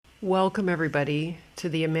Welcome, everybody, to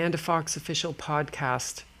the Amanda Fox Official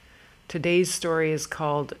Podcast. Today's story is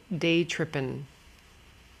called Day Trippin'.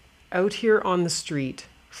 Out here on the street,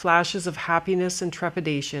 flashes of happiness and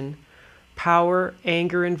trepidation, power,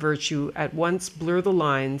 anger, and virtue at once blur the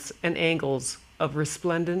lines and angles of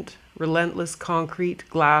resplendent, relentless concrete,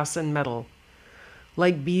 glass, and metal.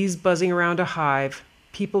 Like bees buzzing around a hive,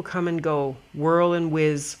 people come and go, whirl and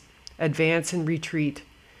whiz, advance and retreat.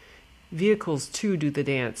 Vehicles, too, do the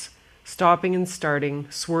dance, stopping and starting,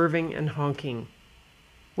 swerving and honking.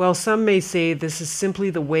 While some may say this is simply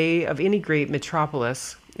the way of any great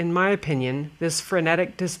metropolis, in my opinion, this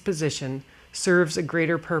frenetic disposition serves a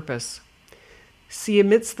greater purpose. See,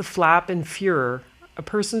 amidst the flap and furor, a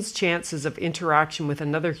person's chances of interaction with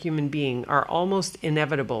another human being are almost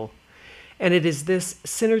inevitable, and it is this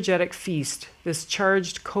synergetic feast, this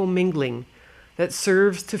charged commingling, that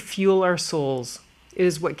serves to fuel our souls. It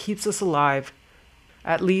is what keeps us alive.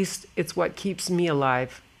 At least, it's what keeps me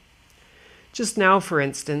alive. Just now, for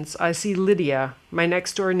instance, I see Lydia, my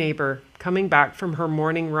next-door neighbor, coming back from her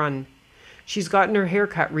morning run. She's gotten her hair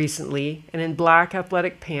cut recently, and in black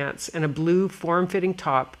athletic pants and a blue form-fitting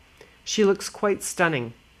top, she looks quite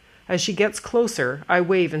stunning. As she gets closer, I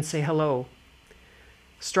wave and say hello.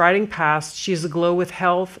 Striding past, she is aglow with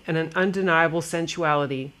health and an undeniable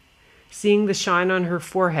sensuality. Seeing the shine on her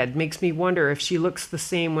forehead makes me wonder if she looks the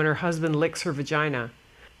same when her husband licks her vagina.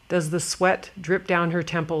 Does the sweat drip down her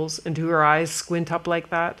temples and do her eyes squint up like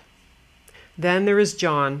that? Then there is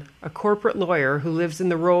John, a corporate lawyer who lives in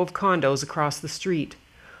the row of condos across the street.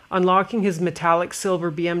 Unlocking his metallic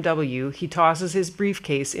silver BMW, he tosses his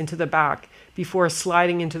briefcase into the back before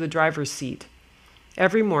sliding into the driver's seat.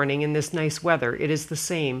 Every morning in this nice weather, it is the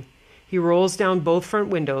same. He rolls down both front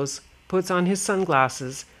windows, puts on his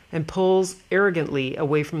sunglasses, and pulls arrogantly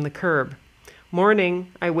away from the curb.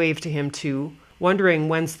 Morning, I wave to him too, wondering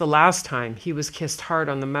when's the last time he was kissed hard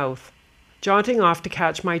on the mouth. Jaunting off to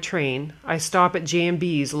catch my train, I stop at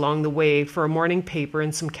J&B's along the way for a morning paper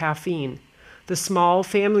and some caffeine. The small,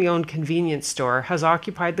 family-owned convenience store has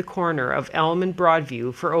occupied the corner of Elm and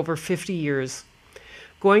Broadview for over 50 years.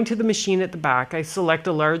 Going to the machine at the back, I select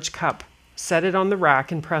a large cup, set it on the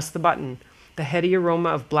rack and press the button, the heady aroma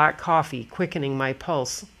of black coffee quickening my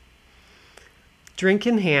pulse. Drink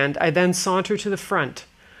in hand, I then saunter to the front,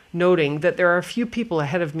 noting that there are a few people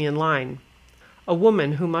ahead of me in line. A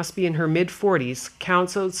woman who must be in her mid-40s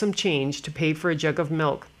counts out some change to pay for a jug of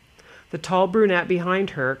milk. The tall brunette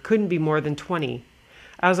behind her couldn't be more than 20.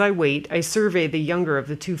 As I wait, I survey the younger of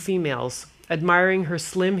the two females, admiring her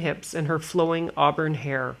slim hips and her flowing auburn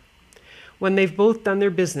hair. When they've both done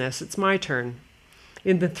their business, it's my turn.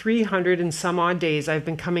 In the 300 and some odd days I've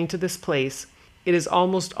been coming to this place, it is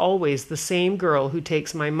almost always the same girl who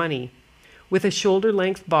takes my money. With a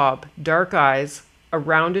shoulder-length bob, dark eyes, a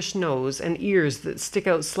roundish nose, and ears that stick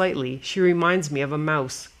out slightly, she reminds me of a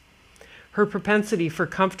mouse. Her propensity for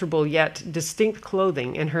comfortable yet distinct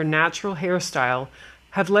clothing and her natural hairstyle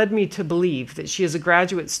have led me to believe that she is a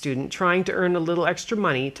graduate student trying to earn a little extra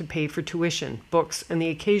money to pay for tuition, books, and the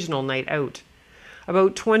occasional night out.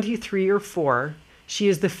 About 23 or 4, she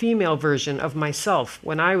is the female version of myself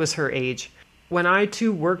when I was her age, when I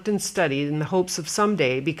too worked and studied in the hopes of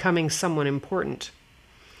someday becoming someone important.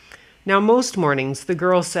 Now most mornings the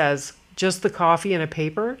girl says, "Just the coffee and a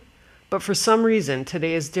paper?" But for some reason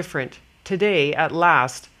today is different. Today, at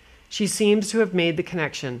last, she seems to have made the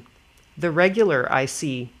connection. The regular, I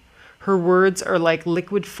see. Her words are like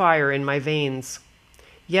liquid fire in my veins.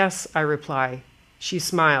 "Yes," I reply. She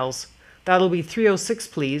smiles. "That'll be 306,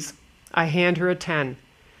 please." I hand her a 10.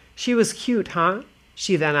 "She was cute, huh?"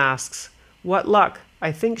 She then asks. "What luck?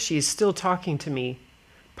 I think she is still talking to me."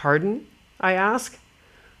 "Pardon?" I ask.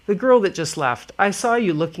 "The girl that just left. I saw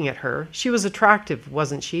you looking at her. She was attractive,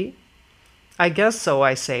 wasn't she?" "I guess so,"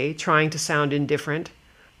 I say, trying to sound indifferent.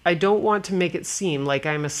 I don't want to make it seem like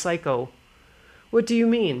I'm a psycho. "What do you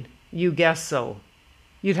mean? You guess so."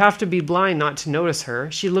 "You'd have to be blind not to notice her.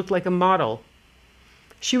 She looked like a model."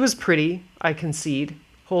 "She was pretty," I concede,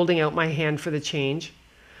 holding out my hand for the change.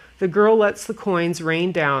 The girl lets the coins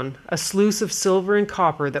rain down, a sluice of silver and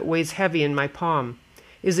copper that weighs heavy in my palm.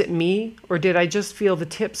 Is it me, or did I just feel the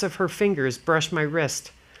tips of her fingers brush my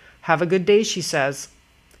wrist? "Have a good day," she says.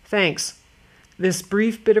 "Thanks." This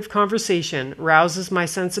brief bit of conversation rouses my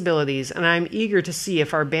sensibilities, and I am eager to see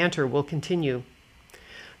if our banter will continue.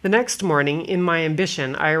 The next morning, in my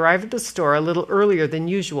ambition, I arrive at the store a little earlier than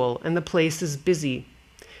usual, and the place is busy.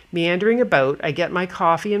 Meandering about, I get my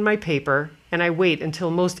coffee and my paper, and I wait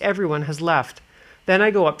until most everyone has left. Then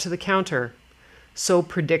I go up to the counter. "So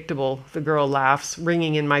predictable," the girl laughs,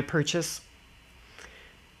 ringing in my purchase.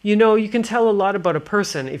 You know, you can tell a lot about a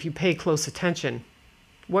person if you pay close attention.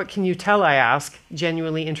 What can you tell, I ask,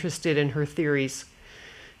 genuinely interested in her theories.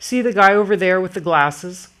 See the guy over there with the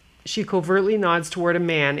glasses? She covertly nods toward a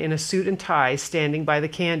man in a suit and tie standing by the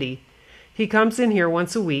candy. He comes in here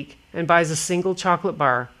once a week and buys a single chocolate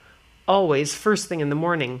bar, always first thing in the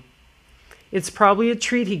morning. It's probably a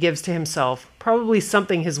treat he gives to himself, probably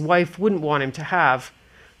something his wife wouldn't want him to have.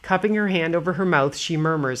 Cupping her hand over her mouth, she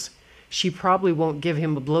murmurs, she probably won't give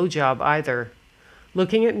him a blowjob either.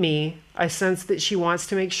 Looking at me, I sense that she wants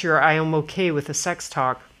to make sure I am okay with the sex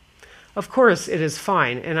talk. Of course it is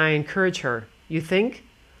fine, and I encourage her. You think?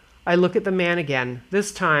 I look at the man again,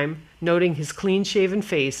 this time noting his clean-shaven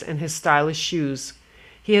face and his stylish shoes.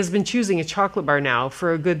 He has been choosing a chocolate bar now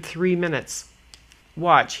for a good 3 minutes.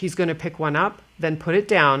 Watch, he's going to pick one up, then put it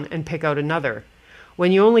down and pick out another.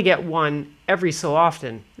 When you only get one every so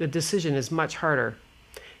often, the decision is much harder.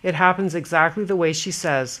 It happens exactly the way she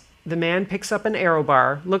says. The man picks up an Aero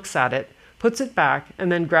bar, looks at it, puts it back,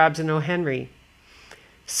 and then grabs an O. Henry.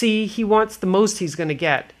 See, he wants the most he's going to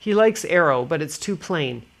get. He likes Aero, but it's too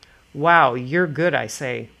plain. Wow, you're good, I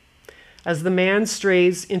say. As the man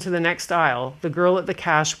strays into the next aisle, the girl at the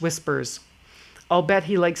cash whispers, I'll bet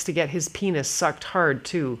he likes to get his penis sucked hard,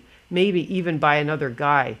 too. Maybe even by another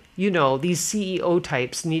guy. You know, these CEO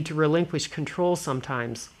types need to relinquish control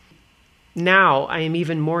sometimes. Now I am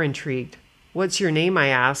even more intrigued. What's your name, I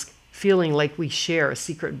ask, feeling like we share a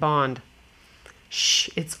secret bond. Shh,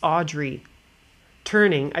 it's Audrey.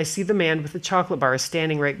 Turning, I see the man with the chocolate bar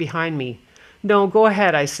standing right behind me. No, go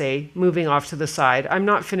ahead, I say, moving off to the side. I'm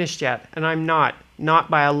not finished yet, and I'm not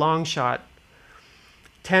by a long shot.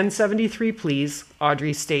 1073, please,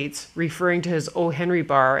 Audrey states, referring to his O. Henry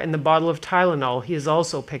bar and the bottle of Tylenol he has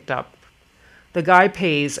also picked up. The guy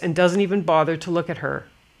pays and doesn't even bother to look at her.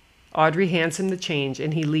 Audrey hands him the change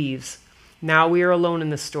and he leaves. Now we are alone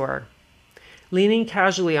in the store. Leaning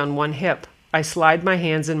casually on one hip, I slide my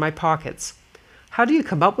hands in my pockets. How do you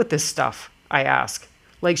come up with this stuff? I ask,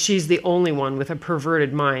 like she's the only one with a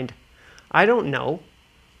perverted mind. I don't know.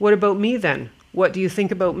 What about me then? What do you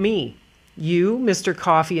think about me? You, Mr.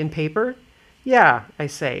 Coffee and Paper? Yeah, I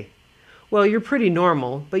say. Well, you're pretty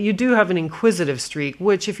normal, but you do have an inquisitive streak,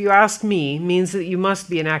 which, if you ask me, means that you must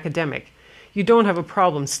be an academic. You don't have a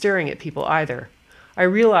problem staring at people either. I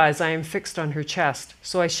realize I am fixed on her chest,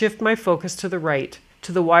 so I shift my focus to the right,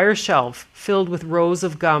 to the wire shelf filled with rows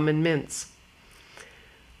of gum and mints.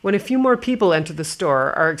 When a few more people enter the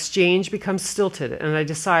store, our exchange becomes stilted, and I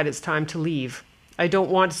decide it's time to leave. I don't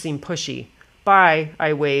want to seem pushy. Bye,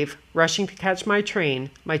 I wave, rushing to catch my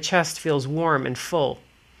train. My chest feels warm and full.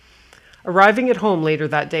 Arriving at home later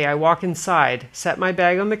that day, I walk inside, set my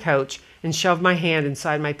bag on the couch, and shove my hand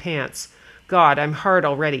inside my pants. God, I'm hard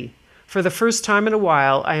already. For the first time in a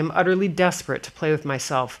while, I am utterly desperate to play with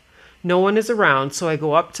myself. No one is around, so I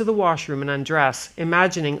go up to the washroom and undress,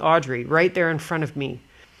 imagining Audrey right there in front of me.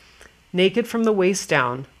 Naked from the waist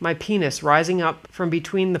down, my penis rising up from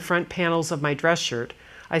between the front panels of my dress shirt,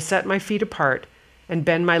 I set my feet apart and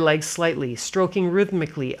bend my legs slightly, stroking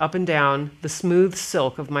rhythmically up and down the smooth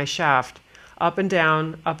silk of my shaft. Up and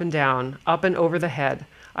down, up and down, up and over the head.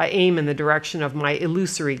 I aim in the direction of my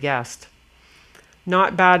illusory guest.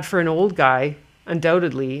 Not bad for an old guy.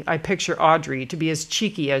 Undoubtedly, I picture Audrey to be as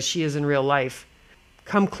cheeky as she is in real life.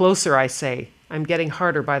 Come closer, I say. I'm getting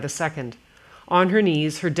harder by the second. On her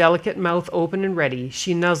knees, her delicate mouth open and ready,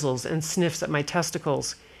 she nuzzles and sniffs at my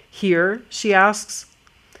testicles. Here? She asks.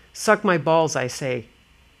 Suck my balls, I say.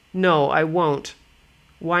 No, I won't.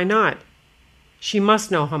 Why not? She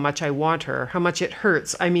must know how much I want her, how much it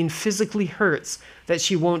hurts, I mean physically hurts, that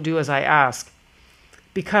she won't do as I ask.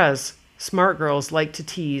 Because smart girls like to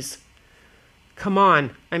tease. Come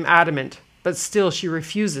on, I'm adamant, but still she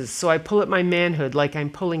refuses, so I pull at my manhood like I'm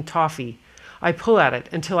pulling toffee. I pull at it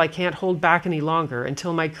until I can't hold back any longer,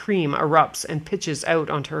 until my cream erupts and pitches out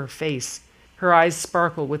onto her face. Her eyes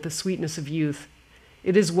sparkle with the sweetness of youth.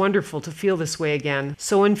 It is wonderful to feel this way again,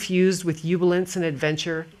 so infused with jubilance and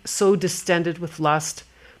adventure, so distended with lust.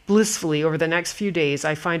 Blissfully, over the next few days,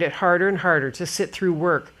 I find it harder and harder to sit through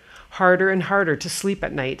work, harder and harder to sleep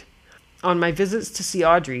at night. On my visits to see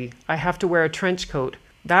Audrey, I have to wear a trench coat.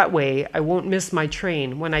 That way, I won't miss my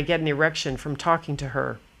train when I get an erection from talking to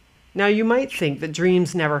her. Now, you might think that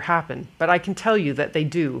dreams never happen, but I can tell you that they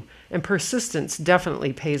do, and persistence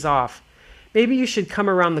definitely pays off. Maybe you should come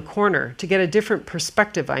around the corner to get a different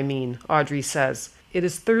perspective, I mean, Audrey says. It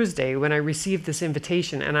is Thursday when I received this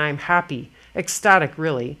invitation, and I am happy, ecstatic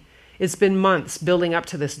really. It's been months building up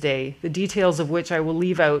to this day, the details of which I will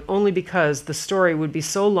leave out only because the story would be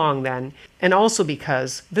so long then, and also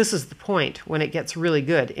because this is the point when it gets really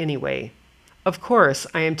good anyway. Of course,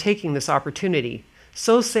 I am taking this opportunity.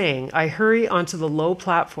 So saying, I hurry onto the low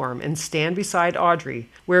platform and stand beside Audrey,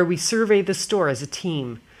 where we survey the store as a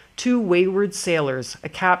team. Two wayward sailors, a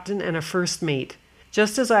captain and a first mate.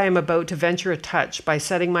 Just as I am about to venture a touch by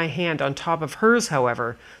setting my hand on top of hers,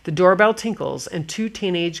 however, the doorbell tinkles and two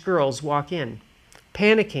teenage girls walk in.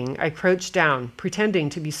 Panicking, I crouch down, pretending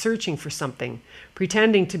to be searching for something,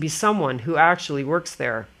 pretending to be someone who actually works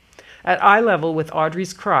there. At eye level with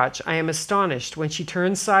Audrey's crotch, I am astonished when she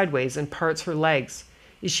turns sideways and parts her legs.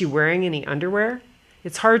 Is she wearing any underwear?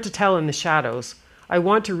 It's hard to tell in the shadows. I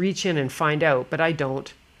want to reach in and find out, but I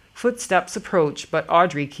don't. Footsteps approach, but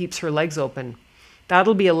Audrey keeps her legs open.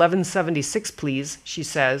 "That'll be $11.76, please," she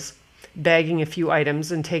says, bagging a few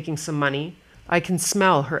items and taking some money. I can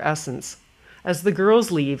smell her essence. As the girls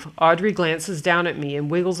leave, Audrey glances down at me and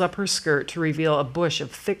wiggles up her skirt to reveal a bush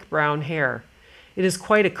of thick brown hair. It is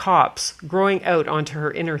quite a copse, growing out onto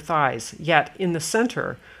her inner thighs, yet in the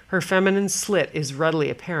center, her feminine slit is readily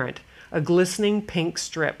apparent, a glistening pink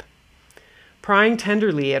strip. Prying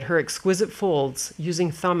tenderly at her exquisite folds,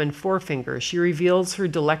 using thumb and forefinger, she reveals her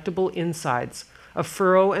delectable insides, a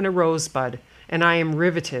furrow and a rosebud, and I am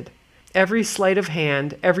riveted. Every sleight of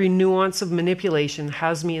hand, every nuance of manipulation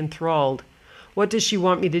has me enthralled. What does she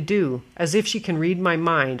want me to do? As if she can read my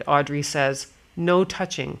mind, Audrey says, "No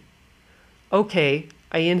touching." Okay,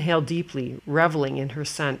 I inhale deeply, reveling in her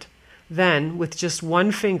scent. Then, with just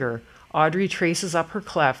one finger, Audrey traces up her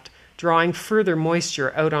cleft, drawing further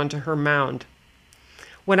moisture out onto her mound.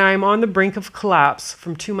 When I am on the brink of collapse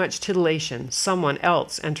from too much titillation, someone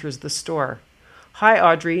else enters the store. "Hi,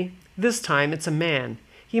 Audrey." This time it's a man.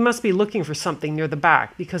 He must be looking for something near the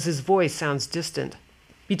back because his voice sounds distant.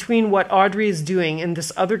 Between what Audrey is doing and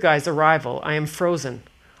this other guy's arrival, I am frozen.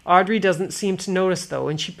 Audrey doesn't seem to notice, though,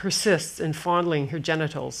 and she persists in fondling her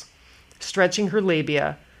genitals, stretching her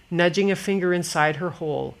labia, nudging a finger inside her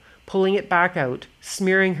hole, pulling it back out,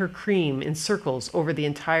 smearing her cream in circles over the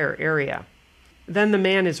entire area. Then the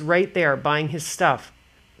man is right there buying his stuff.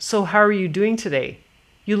 "So how are you doing today?"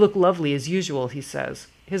 "You look lovely as usual," he says,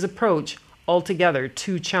 his approach altogether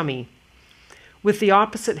too chummy. With the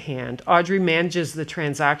opposite hand, Audrey manages the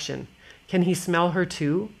transaction. Can he smell her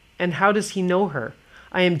too? And how does he know her?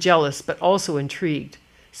 I am jealous, but also intrigued.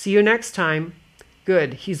 "See you next time."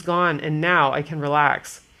 Good, he's gone, and now I can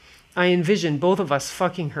relax. I envision both of us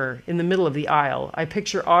fucking her in the middle of the aisle. I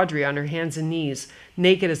picture Audrey on her hands and knees,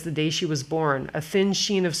 naked as the day she was born, a thin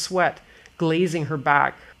sheen of sweat glazing her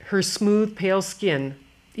back, her smooth, pale skin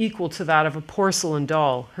equal to that of a porcelain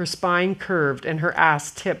doll, her spine curved and her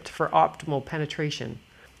ass tipped for optimal penetration.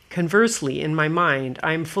 Conversely, in my mind,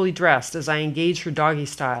 I am fully dressed as I engage her doggy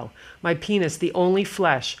style, my penis the only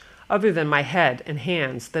flesh, other than my head and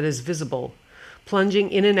hands, that is visible. Plunging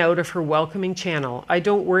in and out of her welcoming channel, I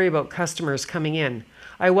don't worry about customers coming in.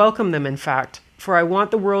 I welcome them, in fact, for I want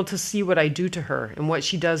the world to see what I do to her and what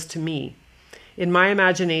she does to me. In my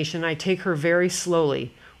imagination, I take her very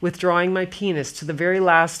slowly, withdrawing my penis to the very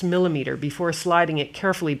last millimeter before sliding it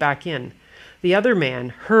carefully back in. The other man,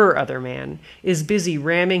 her other man, is busy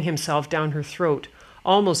ramming himself down her throat,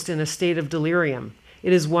 almost in a state of delirium.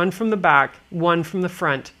 It is one from the back, one from the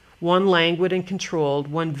front, one languid and controlled,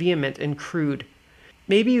 one vehement and crude.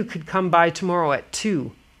 "Maybe you could come by tomorrow at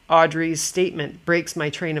 2. Audrey's statement breaks my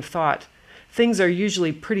train of thought. Things are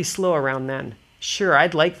usually pretty slow around then. Sure,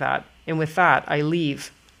 I'd like that. And with that, I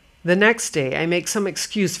leave. The next day, I make some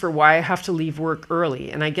excuse for why I have to leave work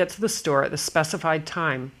early, and I get to the store at the specified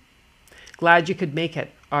time. "Glad you could make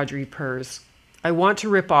it," Audrey purrs. I want to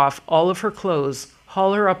rip off all of her clothes,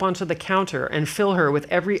 haul her up onto the counter, and fill her with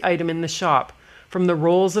every item in the shop, from the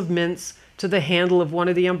rolls of mints to the handle of one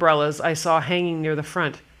of the umbrellas I saw hanging near the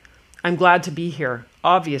front. I'm glad to be here.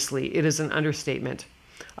 Obviously, it is an understatement.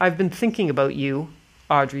 "I've been thinking about you,"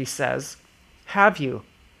 Audrey says. "Have you?"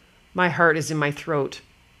 My heart is in my throat.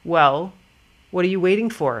 "Well, what are you waiting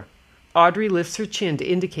for?" Audrey lifts her chin to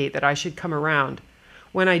indicate that I should come around.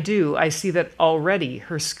 When I do, I see that already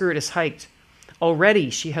her skirt is hiked. Already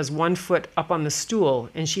she has one foot up on the stool,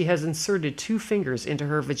 and she has inserted 2 fingers into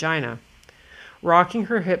her vagina. Rocking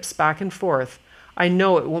her hips back and forth, I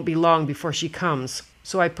know it won't be long before she comes,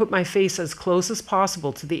 so I put my face as close as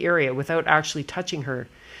possible to the area without actually touching her.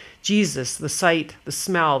 Jesus, the sight, the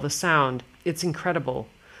smell, the sound, it's incredible.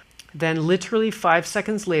 Then, literally 5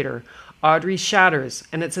 seconds later, Audrey shatters,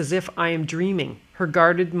 and it's as if I am dreaming, her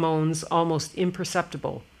guarded moans almost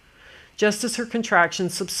imperceptible. Just as her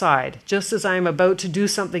contractions subside, just as I am about to do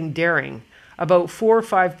something daring, about 4 or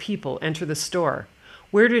 5 people enter the store.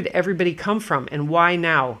 Where did everybody come from, and why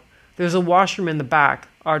now? "There's a washroom in the back,"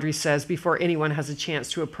 Audrey says before anyone has a chance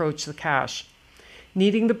to approach the cash.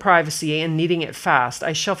 Needing the privacy and needing it fast,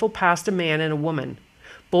 I shuffle past a man and a woman.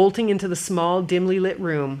 Bolting into the small, dimly lit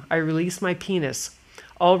room, I release my penis.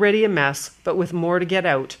 Already a mess, but with more to get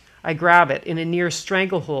out, I grab it in a near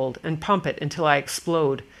stranglehold and pump it until I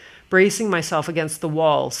explode, bracing myself against the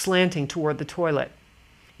wall, slanting toward the toilet.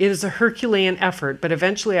 It is a Herculean effort, but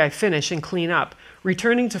eventually I finish and clean up,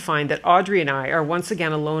 returning to find that Audrey and I are once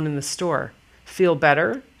again alone in the store. "Feel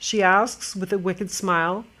better?" she asks with a wicked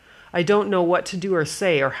smile. I don't know what to do or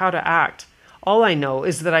say or how to act. All I know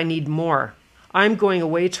is that I need more. "I'm going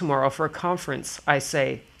away tomorrow for a conference," I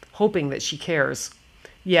say, hoping that she cares.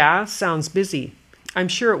 "Yeah, sounds busy." "I'm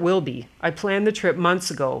sure it will be. I planned the trip months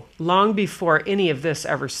ago, long before any of this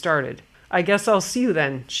ever started." "I guess I'll see you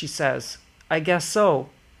then," she says. "I guess so,"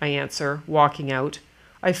 I answer, walking out.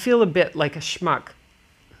 I feel a bit like a schmuck.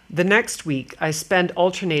 The next week, I spend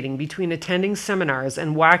alternating between attending seminars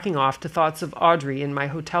and whacking off to thoughts of Audrey in my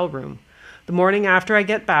hotel room. The morning after I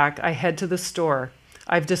get back, I head to the store.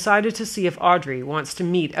 I've decided to see if Audrey wants to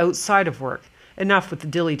meet outside of work. Enough with the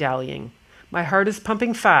dilly-dallying. My heart is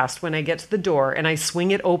pumping fast when I get to the door and I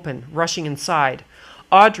swing it open, rushing inside.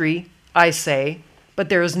 "Audrey," I say, but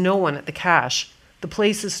there is no one at the cash. The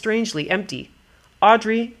place is strangely empty.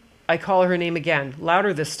 "Audrey," I call her name again,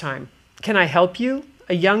 louder this time. "Can I help you?"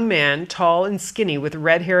 A young man, tall and skinny with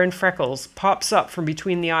red hair and freckles, pops up from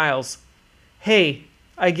between the aisles. "Hey,"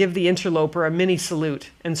 I give the interloper a mini salute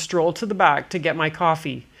and stroll to the back to get my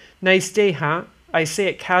coffee. "Nice day, huh?" I say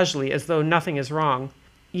it casually as though nothing is wrong.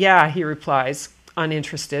 "Yeah," he replies,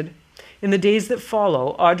 uninterested. In the days that follow,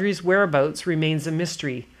 Audrey's whereabouts remains a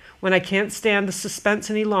mystery. When I can't stand the suspense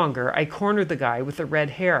any longer, I corner the guy with the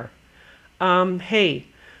red hair. Hey,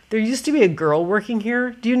 there used to be a girl working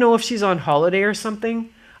here. Do you know if she's on holiday or something?"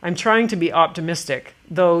 I'm trying to be optimistic,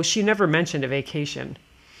 though she never mentioned a vacation.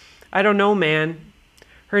 "I don't know, man."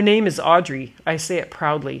 "Her name is Audrey," I say it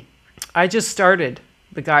proudly. "I just started,"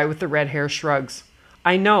 the guy with the red hair shrugs.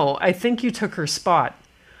 "I know, I think you took her spot."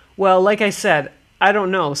 "Well, like I said, I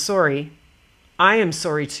don't know, sorry." "I am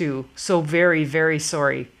sorry too, so very, very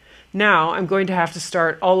sorry. Now I'm going to have to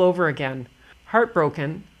start all over again."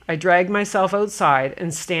 Heartbroken, I drag myself outside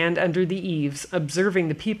and stand under the eaves, observing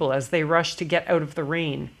the people as they rush to get out of the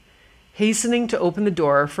rain. Hastening to open the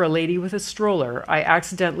door for a lady with a stroller, I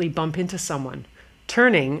accidentally bump into someone.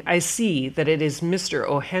 Turning, I see that it is Mr.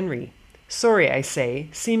 O'Henry. "Sorry," I say,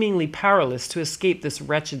 seemingly powerless to escape this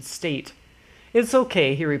wretched state. "It's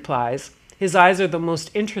okay," he replies. His eyes are the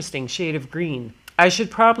most interesting shade of green. I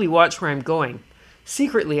should probably watch where I'm going.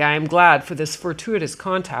 Secretly, I am glad for this fortuitous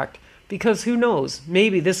contact, because who knows,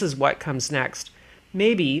 maybe this is what comes next.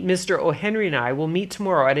 Maybe Mr. O'Henry and I will meet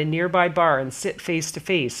tomorrow at a nearby bar and sit face to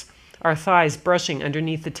face, our thighs brushing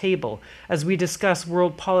underneath the table as we discuss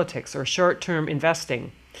world politics or short-term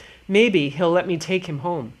investing. Maybe he'll let me take him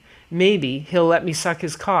home. Maybe he'll let me suck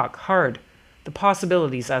his cock hard. The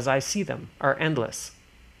possibilities as I see them are endless.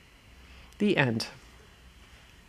 The end.